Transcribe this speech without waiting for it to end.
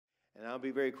And I'll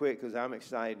be very quick because I'm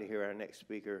excited to hear our next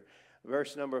speaker.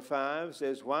 Verse number 5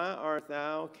 says, Why art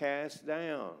thou cast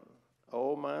down,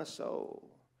 O my soul?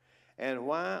 And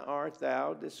why art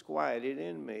thou disquieted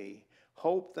in me?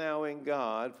 Hope thou in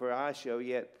God, for I shall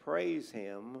yet praise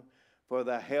him for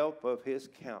the help of his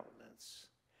countenance.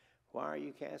 Why are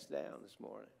you cast down this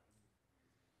morning?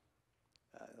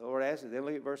 The Lord asks it. Then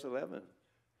look at verse 11.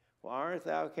 Why art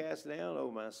thou cast down,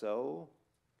 O my soul?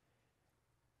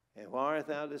 And why art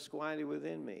thou disquieted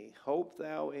within me? Hope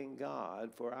thou in God,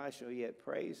 for I shall yet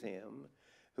praise him,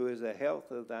 who is the health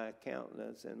of thy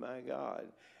countenance and my God.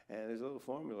 And there's a little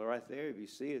formula right there. If you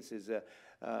see it, it says,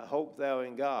 hope thou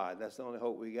in God. That's the only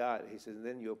hope we got. He says, and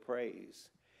then you'll praise.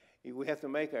 We have to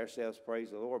make ourselves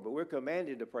praise the Lord, but we're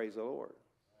commanded to praise the Lord.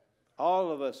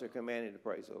 All of us are commanded to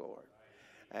praise the Lord.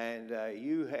 And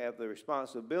you have the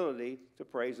responsibility to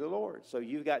praise the Lord. So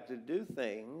you've got to do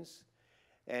things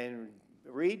and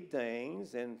read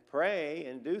things and pray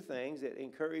and do things that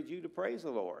encourage you to praise the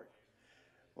Lord.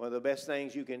 One of the best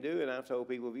things you can do, and I've told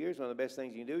people for years, one of the best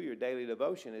things you can do, your daily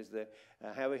devotion, is to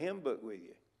have a hymn book with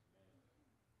you.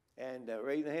 And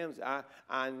read the hymns.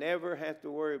 I never have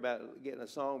to worry about getting a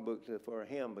song book for a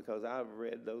hymn because I've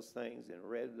read those things and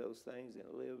lived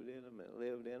in them and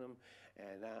lived in them.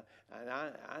 And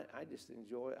I just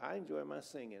enjoy my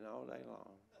singing all day long.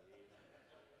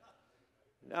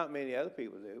 Not many other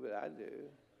people do, but I do.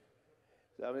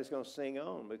 So I'm just going to sing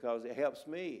on because it helps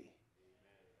me.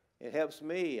 It helps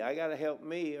me. I got to help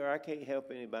me or I can't help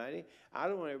anybody. I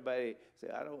don't want everybody to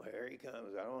say, here he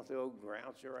comes. I don't want to throw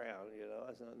grouch around,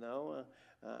 I said, no,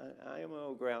 I am an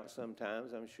old grouch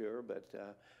sometimes, I'm sure. But,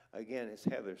 again, it's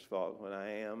Heather's fault when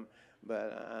I am.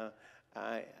 But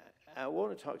I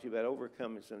want to talk to you about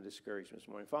overcoming some discouragement this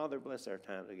morning. Father, bless our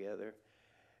time together.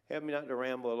 Help me not to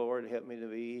ramble, Lord. Help me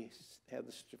to have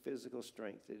the physical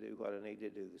strength to do what I need to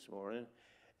do this morning.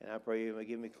 And I pray you may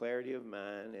give me clarity of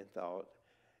mind and thought.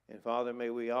 And, Father, may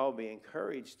we all be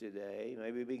encouraged today.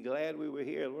 May we be glad we were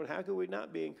here. Lord, how could we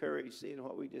not be encouraged seeing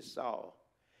what we just saw?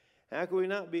 How could we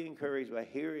not be encouraged by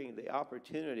hearing the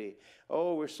opportunity?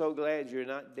 Oh, we're so glad you're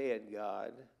not dead,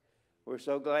 God. We're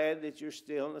so glad that you're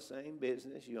still in the same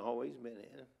business you've always been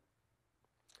in,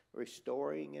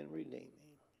 restoring and redeeming.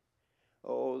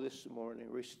 Oh, this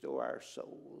morning, restore our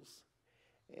souls,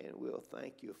 and we'll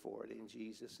thank you for it in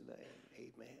Jesus' name.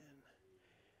 Amen.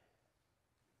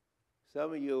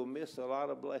 Some of you will miss a lot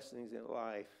of blessings in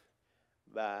life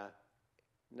by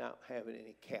not having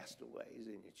any castaways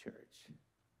in your church.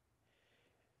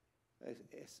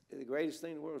 The greatest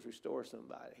thing in the world is restore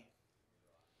somebody.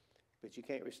 But you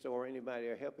can't restore anybody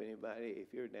or help anybody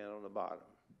if you're down on the bottom.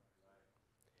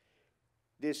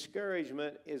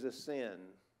 Discouragement is a sin.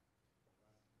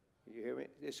 You hear me?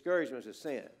 Discouragement is a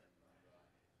sin.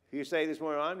 If you say this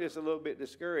morning, I'm just a little bit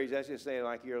discouraged, that's just saying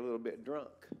like you're a little bit drunk.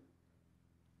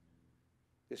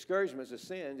 Discouragement is a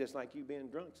sin, just like you being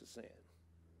drunk is a sin.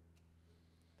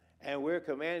 And we're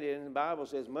commanded, and the Bible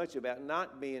says much about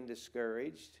not being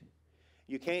discouraged.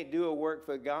 You can't do a work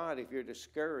for God if you're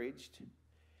discouraged.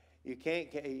 You can't.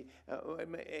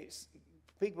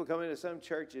 People come into some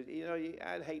churches,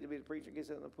 I'd hate to be the preacher that gets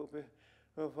up in the pulpit.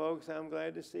 Well, folks, I'm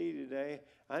glad to see you today.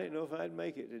 I didn't know if I'd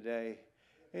make it today.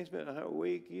 It's been a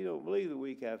week. You don't believe the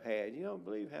week I've had. You don't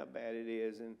believe how bad it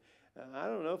is. And I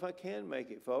don't know if I can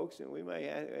make it, folks. And we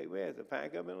have to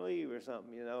pack up and leave or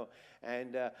something,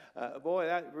 And, boy,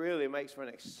 that really makes for an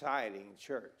exciting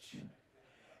church.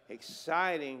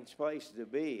 Exciting place to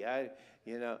be.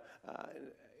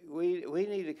 We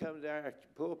need to come to our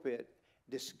pulpit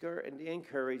and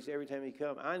encourage every time you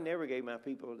come. I never gave my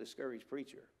people a discouraged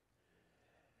preacher.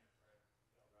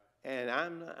 And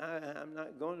I'm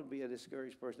not going to be a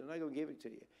discouraged person. I'm not going to give it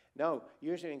to you. No,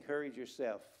 you're to encourage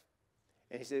yourself.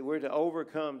 And he said we're to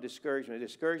overcome discouragement.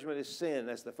 Discouragement is sin.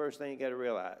 That's the first thing you got to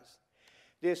realize.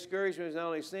 Discouragement is not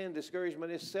only sin,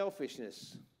 discouragement is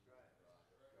selfishness.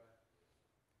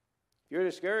 If you're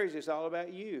discouraged, it's all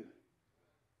about you.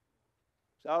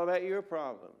 It's all about your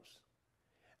problems.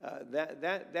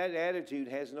 That attitude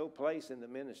has no place in the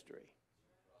ministry.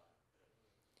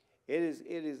 It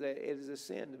is a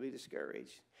sin to be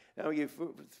discouraged. Now I'll give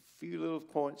a few little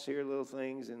points here, little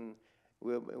things, and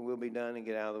we'll be done and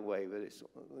get out of the way. But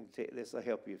this will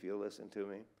help you if you'll listen to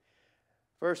me.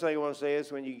 First thing I want to say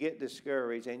is when you get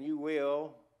discouraged, and you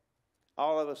will,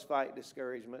 all of us fight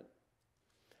discouragement.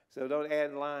 So don't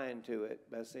add line to it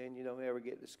by saying you don't ever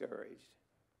get discouraged.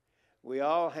 We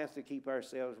all have to keep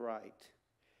ourselves right.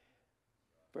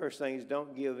 First thing is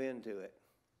don't give in to it.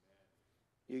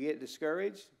 You get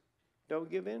discouraged, don't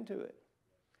give in to it.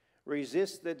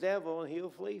 Resist the devil and he'll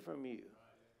flee from you.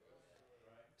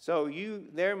 So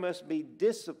there must be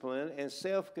discipline and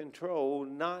self-control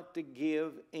not to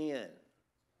give in.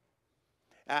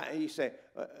 You say,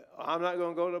 I'm not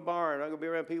going to go to the bar. I'm not going to be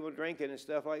around people drinking and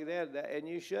stuff like that. And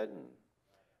you shouldn't.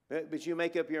 But you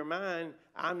make up your mind,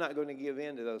 I'm not going to give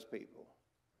in to those people.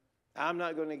 I'm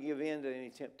not going to give in to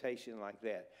any temptation like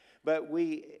that. But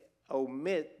we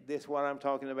omit this, what I'm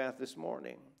talking about this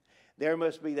morning. There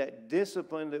must be that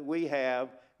discipline that we have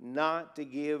not to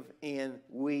give in.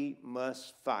 We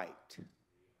must fight.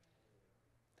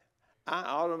 I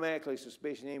automatically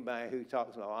suspicion anybody who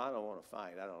talks about, I don't want to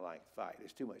fight. I don't like to fight.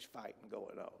 There's too much fighting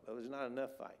going on. There's not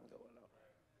enough fighting going on.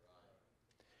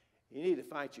 You need to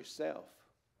fight yourself.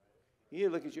 You need to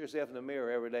look at yourself in the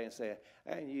mirror every day and say,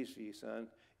 I ain't used for you, son.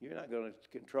 You're not going to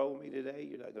control me today.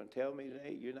 You're not going to tell me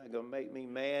today. You're not going to make me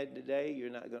mad today.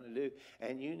 You're not going to do.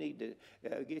 And you need to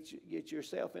get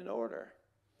yourself in order.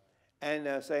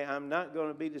 And say, I'm not going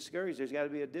to be discouraged. There's got to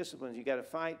be a discipline. You got to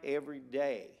fight every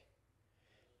day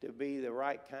to be the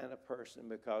right kind of person,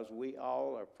 because we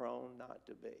all are prone not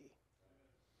to be.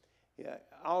 Yeah,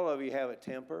 all of you have a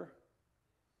temper.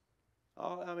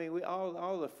 All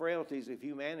the frailties of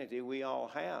humanity we all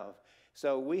have.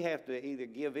 So we have to either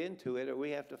give into it or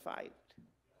we have to fight.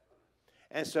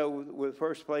 And so the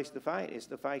first place to fight is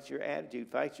to fight your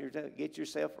attitude. Get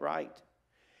yourself right.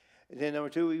 And then number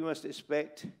two, we must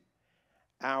expect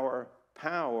our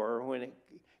power when it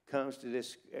comes to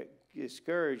this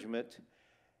discouragement.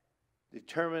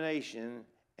 Determination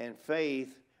and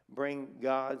faith bring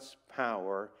God's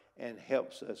power and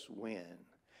helps us win.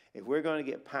 If we're going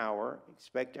to get power,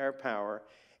 expect our power,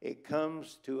 it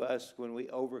comes to us when we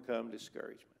overcome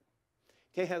discouragement.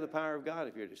 You can't have the power of God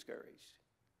if you're discouraged.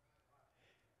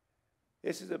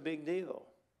 This is a big deal.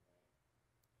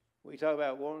 We talk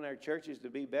about wanting our churches to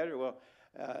be better. Well,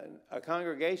 a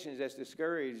congregation that's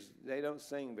discouraged, they don't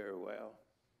sing very well.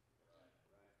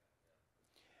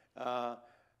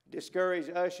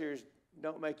 Discouraged ushers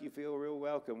don't make you feel real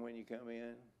welcome when you come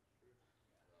in.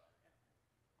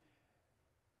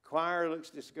 Choir looks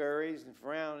discouraged and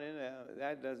frowning.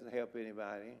 That doesn't help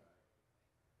anybody.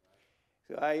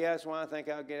 So that's why I think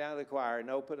I'll get out of the choir.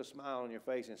 No, put a smile on your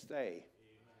face and stay.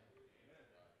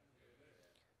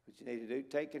 What you need to do,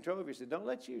 take control of yourself. Don't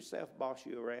let yourself boss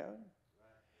you around.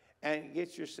 And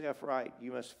get yourself right.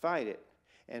 You must fight it.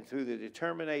 And through the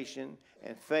determination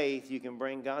and faith, you can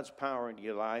bring God's power into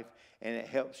your life, and it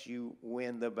helps you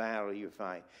win the battle you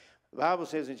fight. The Bible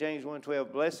says in James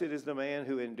 1:12, blessed is the man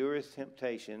who endureth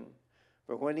temptation,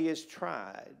 for when he is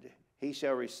tried, he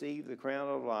shall receive the crown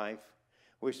of life,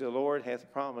 which the Lord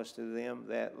hath promised to them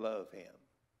that love him.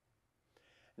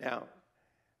 Now,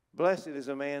 blessed is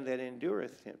a man that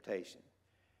endureth temptation.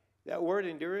 That word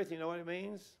endureth, you know what it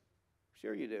means?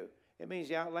 Sure you do. It means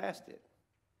you outlast it.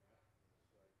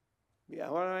 Yeah,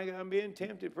 what I'm being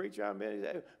tempted, preacher.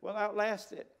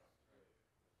 Outlast it.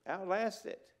 Outlast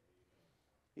it.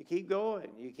 You keep going.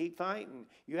 You keep fighting.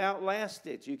 You outlast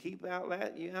it. You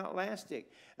outlast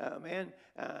it.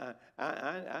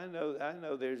 I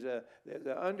know there's an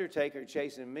undertaker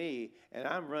chasing me, and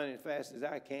I'm running as fast as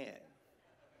I can.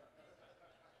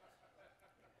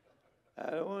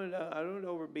 I don't want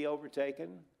to be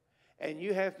overtaken. And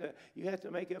you have to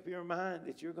make up your mind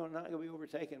that you're not going to be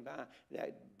overtaken by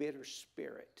that bitter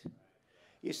spirit.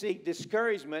 You see,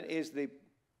 discouragement is the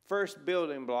first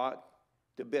building block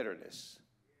to bitterness.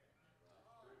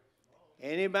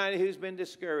 Anybody who's been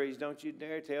discouraged, don't you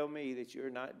dare tell me that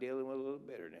you're not dealing with a little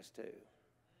bitterness too.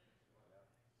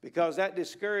 Because that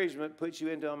discouragement puts you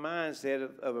into a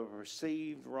mindset of a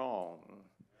perceived wrong,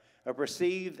 a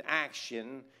perceived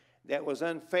action that was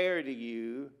unfair to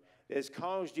you, that's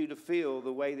caused you to feel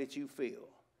the way that you feel.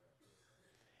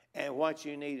 And what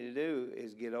you need to do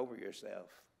is get over yourself.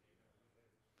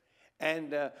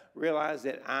 And realize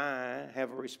that I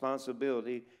have a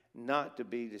responsibility not to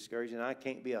be discouraged, and I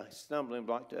can't be a stumbling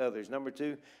block to others. Number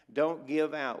two, don't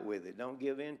give out with it. Don't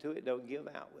give into it. Don't give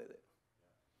out with it.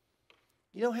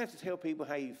 You don't have to tell people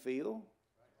how you feel.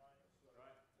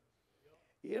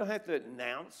 You don't have to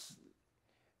announce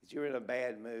that you're in a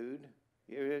bad mood.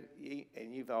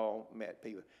 And you've all met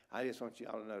people. I just want you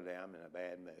all to know that I'm in a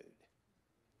bad mood.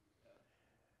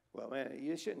 Well, man,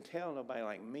 you shouldn't tell nobody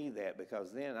like me that,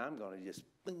 because then I'm going to just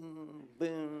boom,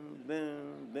 boom,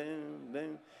 boom, boom,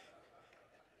 boom.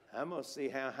 I'm going to see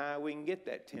how high we can get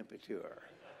that temperature.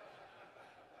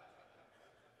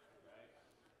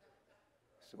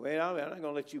 So, I'm not going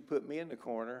to let you put me in the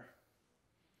corner.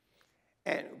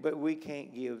 But we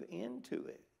can't give into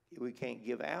it. We can't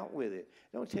give out with it.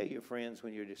 Don't tell your friends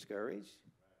when you're discouraged.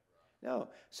 No.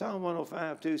 Psalm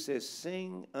 105:2 says,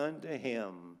 sing unto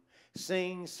him.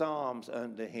 Sing psalms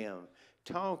unto him.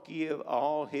 talk ye of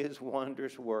all his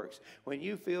wondrous works. When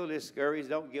you feel discouraged,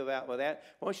 don't give out with that.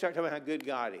 Why don't you start talking about how good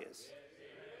God is?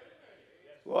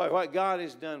 Boy, what God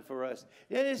has done for us.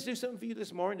 Didn't it do something for you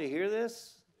this morning to hear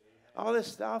this? All this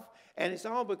stuff. And it's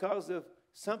all because of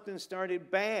something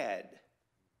started bad.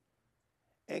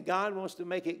 And God wants to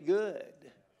make it good.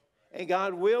 And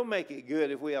God will make it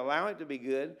good if we allow it to be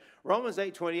good. Romans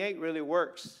 8:28 really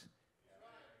works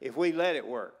if we let it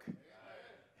work.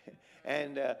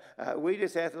 And we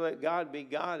just have to let God be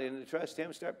God and trust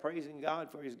him. Start praising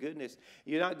God for his goodness.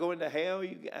 You're not going to hell.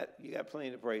 You got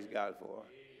plenty to praise God for.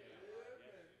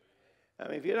 I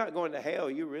mean, if you're not going to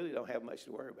hell, you really don't have much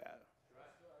to worry about.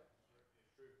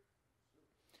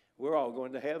 We're all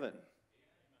going to heaven.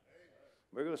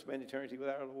 We're going to spend eternity with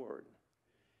our Lord.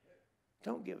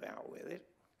 Don't give out with it.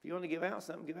 If you want to give out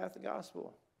something, give out the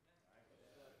gospel.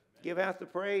 Give out the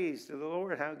praise to the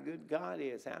Lord, how good God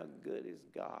is. How good is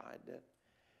God?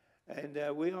 And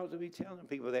we ought to be telling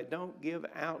people that. Don't give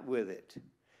out with it.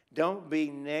 Don't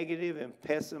be negative and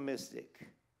pessimistic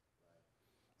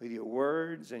with your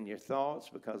words and your thoughts,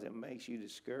 because it makes you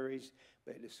discouraged,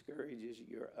 but it discourages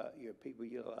your people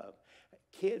you love.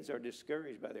 Kids are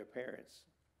discouraged by their parents.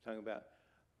 Talking about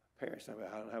parents talking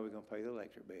about, I don't know how we're going to pay the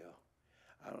electric bill.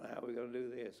 I don't know how we're going to do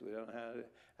this. We don't know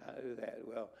how to do that.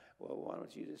 Well, why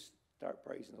don't you just start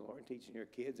praising the Lord and teaching your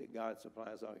kids that God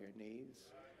supplies all your needs?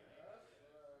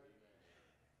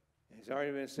 It's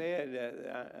already been said,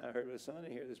 I heard a son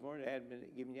in here this morning had been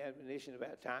giving you admonition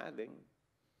about tithing.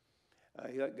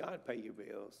 You let God pay your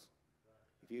bills.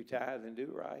 If you tithe and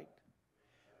do right.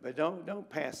 But don't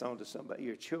pass on to somebody,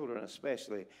 your children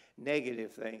especially,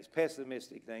 negative things,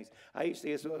 pessimistic things. I used to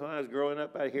get, when I was growing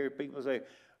up, I'd hear people say,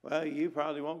 well, you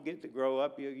probably won't get to grow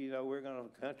up. You know,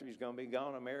 the country's going to be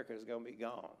gone. America's going to be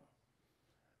gone.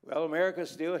 Well,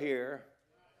 America's still here.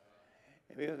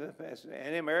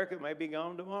 And America may be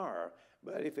gone tomorrow.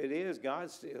 But if it is,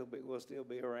 God will still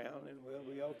be around and we'll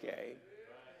be okay.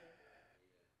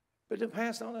 But to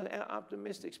pass on an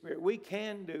optimistic spirit, we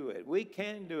can do it. We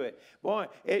can do it. Boy,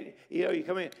 you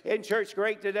come in, isn't church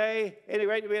great today? Isn't it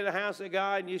great to be in the house of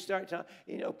God? And you start talking,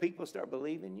 people start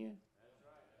believing you.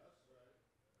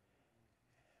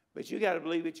 But you got to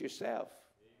believe it yourself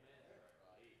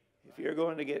if you're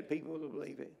going to get people to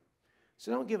believe it.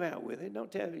 So don't give out with it.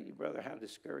 Don't tell your brother how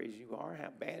discouraged you are,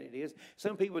 how bad it is.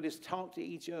 Some people just talk to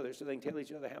each other so they can tell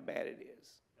each other how bad it is.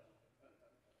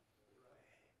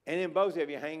 And then both of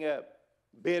you hang up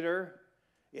bitter.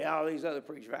 Yeah, all these other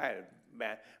preachers,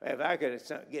 if I could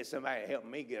get somebody to help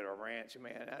me get a ranch,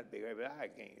 man, I'd be great, but I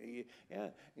can't. Yeah,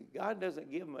 God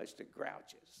doesn't give much to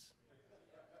grouches.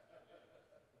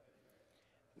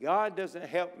 God doesn't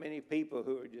help many people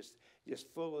who are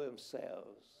just full of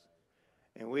themselves.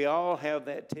 And we all have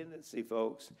that tendency,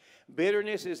 folks.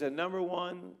 Bitterness is the number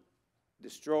one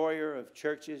destroyer of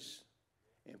churches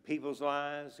and people's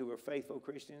lives who are faithful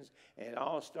Christians, and it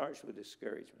all starts with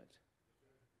discouragement.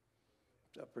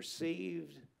 A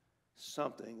perceived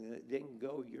something that didn't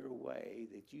go your way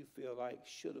that you feel like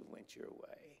should have went your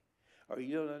way, or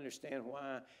you don't understand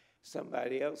why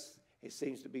somebody else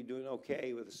seems to be doing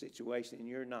okay with a situation and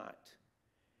you're not.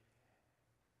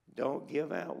 Don't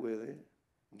give out with it.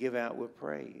 Give out with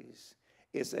praise.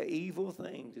 It's an evil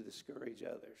thing to discourage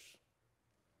others.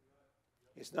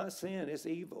 It's not sin, it's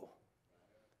evil.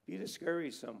 If you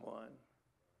discourage someone,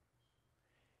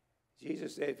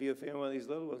 Jesus said, if you offend one of these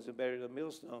little ones, it's better than a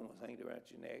millstone was hanged around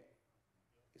your neck.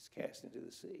 It's cast into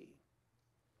the sea.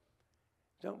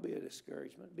 Don't be a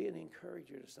discouragement. Be an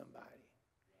encourager to somebody.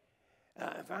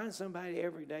 Find somebody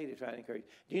every day to try to encourage.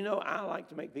 Do you know I like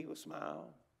to make people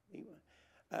smile?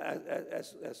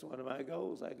 That's one of my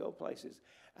goals. I go places.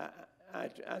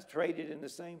 I've traded in the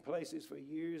same places for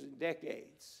years and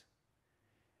decades.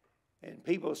 And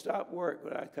people stop work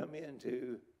when I come in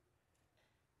to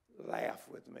laugh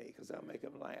with me because I make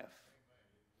them laugh.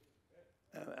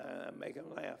 I make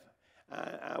them laugh.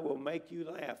 I will make you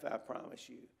laugh, I promise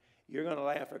you. You're going to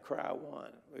laugh or cry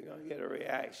one. We're going to get a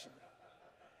reaction.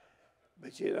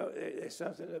 But, there's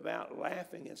something about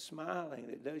laughing and smiling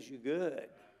that does you good.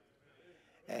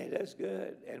 And it does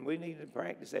good. And we need to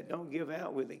practice that. Don't give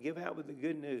out with it. Give out with the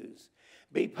good news.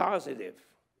 Be positive.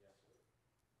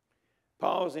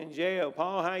 Paul's in jail.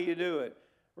 Paul, how you doing?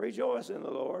 Rejoice in the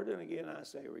Lord. And again, I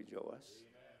say rejoice.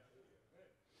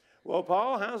 Well,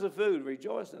 Paul, how's the food?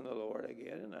 Rejoice in the Lord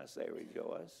again. And I say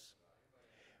rejoice.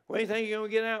 When do you think you're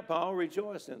going to get out, Paul?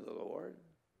 Rejoice in the Lord.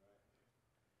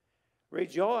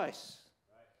 Rejoice.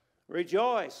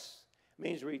 Rejoice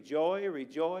means rejoice,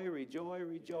 rejoice, rejoice,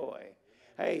 rejoice.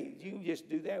 Hey, you can just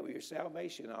do that with your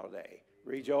salvation all day.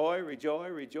 Rejoice,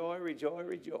 rejoice, rejoice, rejoice,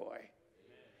 rejoice.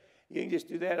 You can just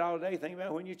do that all day. Think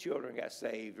about when your children got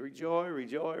saved. Rejoice,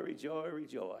 rejoice, rejoice,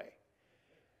 rejoice.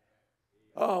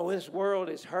 Oh, this world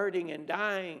is hurting and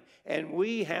dying, and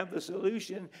we have the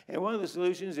solution. And one of the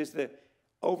solutions is to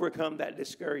overcome that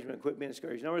discouragement, quit being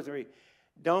discouraged. Number 3,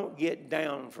 don't get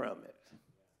down from it.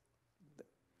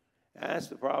 That's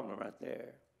the problem right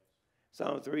there.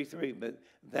 Psalm 3:3, but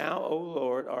thou, O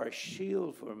Lord, art a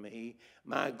shield for me,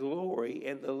 my glory,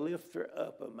 and the lifter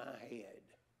up of my head.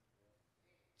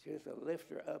 Just the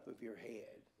lifter up of your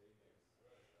head.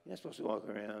 You're not supposed to walk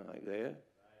around like that.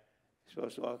 You're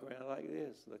supposed to walk around like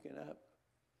this, looking up.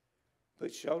 Put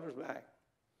your shoulders back.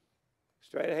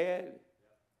 Straight ahead.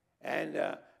 And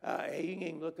you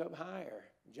can look up higher.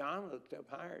 John looked up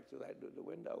higher till the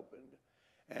window opened.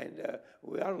 And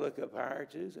we ought to look up higher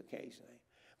too occasionally.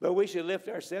 But we should lift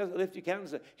ourselves, lift your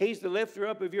countenance. He's the lifter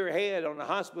up of your head on the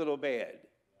hospital bed.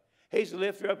 He's the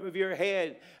lifter up of your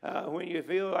head when you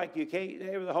feel like you can't,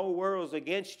 the whole world's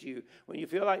against you. When you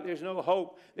feel like there's no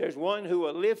hope, there's one who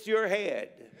will lift your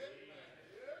head.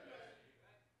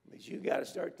 But you got to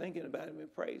start thinking about him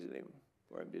and praising him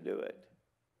for him to do it.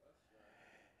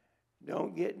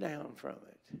 Don't get down from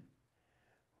it.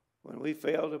 When we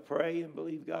fail to pray and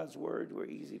believe God's word, we're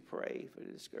easy prey for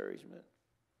discouragement.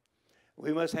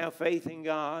 We must have faith in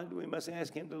God. We must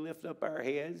ask him to lift up our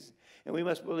heads. And we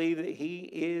must believe that he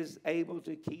is able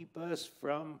to keep us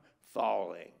from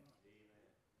falling.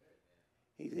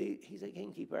 He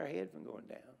can keep our head from going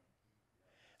down.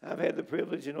 I've had the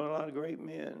privilege of knowing a lot of great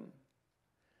men.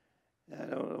 I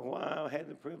don't know why I had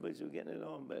the privilege of getting it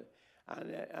on, but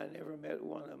I never met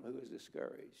one of them who was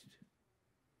discouraged.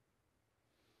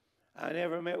 I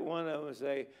never met one of them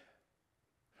say,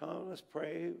 "Oh, let's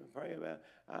pray about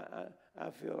it. I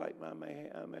feel like I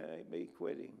may be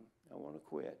quitting. I want to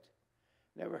quit."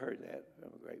 Never heard that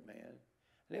from a great man.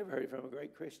 I never heard it from a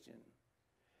great Christian.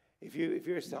 If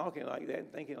you're talking like that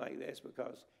and thinking like that, it's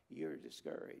because you're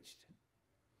discouraged.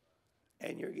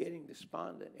 And you're getting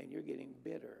despondent and you're getting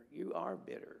bitter. You are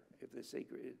bitter if the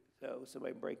secret is so.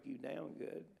 Somebody break you down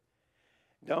good.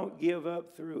 Don't give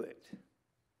up through it.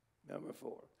 Number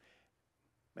 4.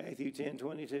 Matthew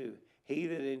 10:22. He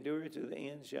that endureth to the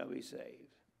end shall be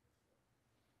saved.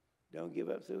 Don't give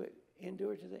up through it.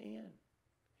 Endure to the end.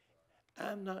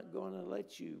 I'm not going to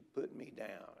let you put me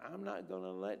down. I'm not going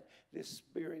to let this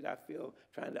spirit I feel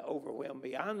trying to overwhelm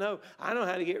me. I know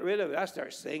how to get rid of it. I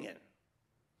start singing.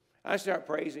 I start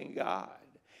praising God.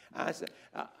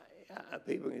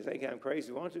 People can think I'm crazy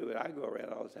if they want to, but I go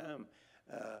around all the time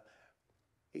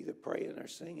either praying or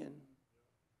singing.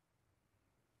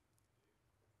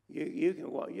 You can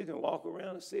walk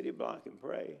around a city block and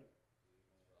pray.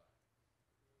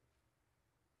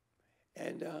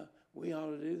 And we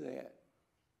ought to do that.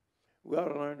 We ought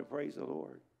to learn to praise the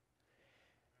Lord.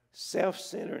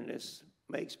 Self-centeredness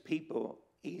makes people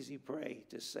easy prey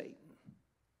to Satan.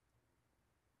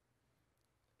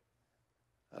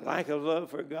 A lack of love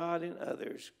for God and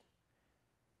others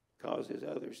causes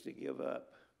others to give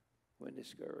up when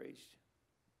discouraged.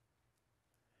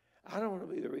 I don't want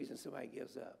to be the reason somebody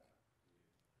gives up.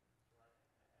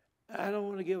 I don't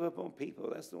want to give up on people.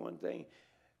 That's the one thing.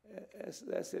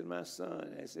 That's in my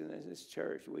son. That's in this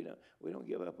church. We don't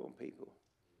give up on people.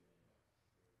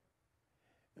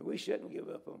 And we shouldn't give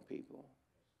up on people.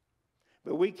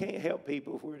 But we can't help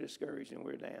people if we're discouraged and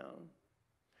we're down.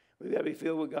 We've got to be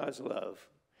filled with God's love.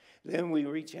 Then we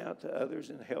reach out to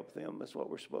others and help them. That's what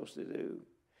we're supposed to do.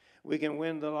 We can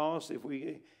win the lost if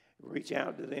we reach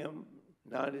out to them,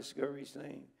 not a discouraged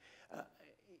thing.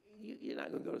 You're not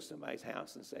going to go to somebody's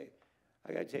house and say,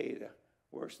 "I got to tell you, the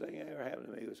worst thing that ever happened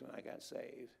to me was when I got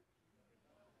saved.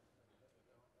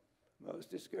 Most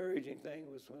discouraging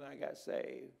thing was when I got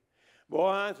saved. Boy,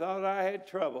 I thought I had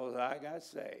troubles. I got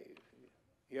saved."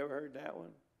 You ever heard that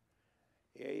one?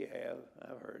 Yeah, you have.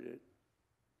 I've heard it.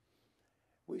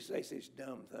 We say such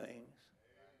dumb things.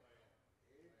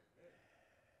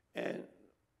 And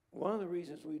one of the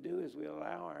reasons we do is we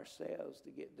allow ourselves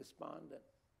to get despondent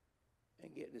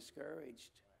and get discouraged.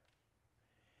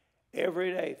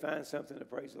 Every day, find something to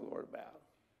praise the Lord about.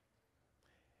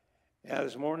 Now,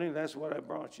 this morning, that's what I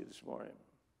brought you this morning.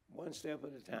 One step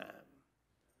at a time.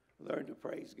 Learn to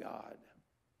praise God.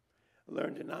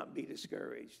 Learn to not be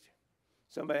discouraged.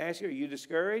 Somebody asks you, "Are you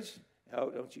discouraged?" Oh,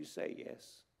 don't you say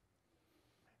yes.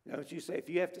 Don't you say, if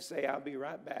you have to say, "I'll be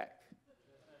right back."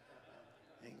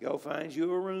 And go find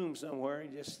you a room somewhere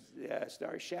and just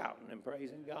start shouting and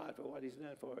praising God for what he's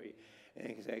done for you.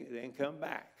 And then come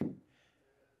back.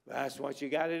 That's what you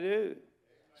got to do.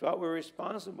 It's what we're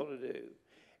responsible to do.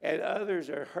 And others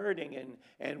are hurting,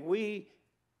 and we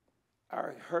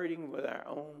are hurting with our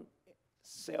own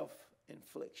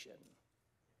self-infliction.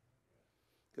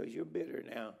 because you're bitter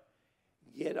now.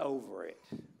 Get over it.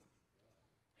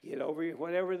 Get over it.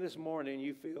 Whatever this morning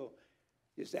you feel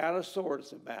just out of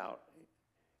sorts about,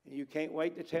 and you can't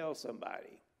wait to tell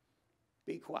somebody,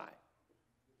 be quiet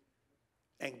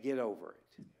and get over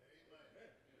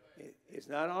it. It's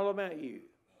not all about you.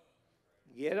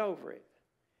 Get over it.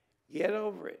 Get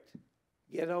over it.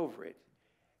 Get over it.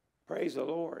 Praise the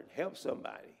Lord. Help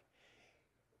somebody.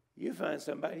 You find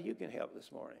somebody you can help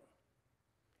this morning.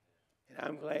 And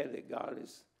I'm glad that God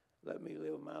has let me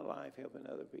live my life helping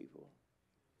other people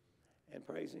and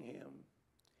praising Him.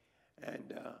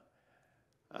 And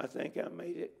I think I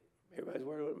made it. Everybody's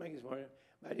worried what it makes this morning.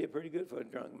 I did pretty good for a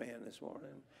drunk man this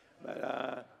morning. But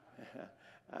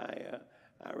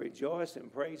I rejoice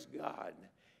and praise God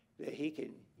that He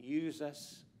can use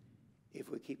us if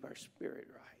we keep our spirit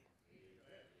right.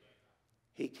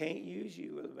 He can't use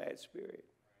you with a bad spirit.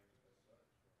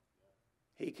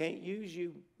 He can't use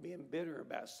you being bitter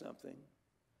about something.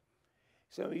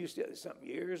 Some of you still, something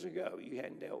years ago you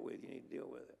hadn't dealt with, you need to deal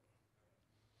with it.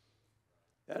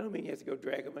 That don't mean you have to go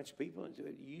drag a bunch of people into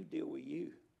it. You deal with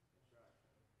you.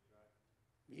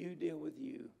 You deal with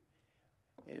you.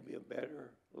 And it'll be a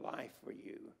better life for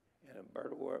you and a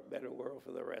better world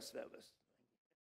for the rest of us.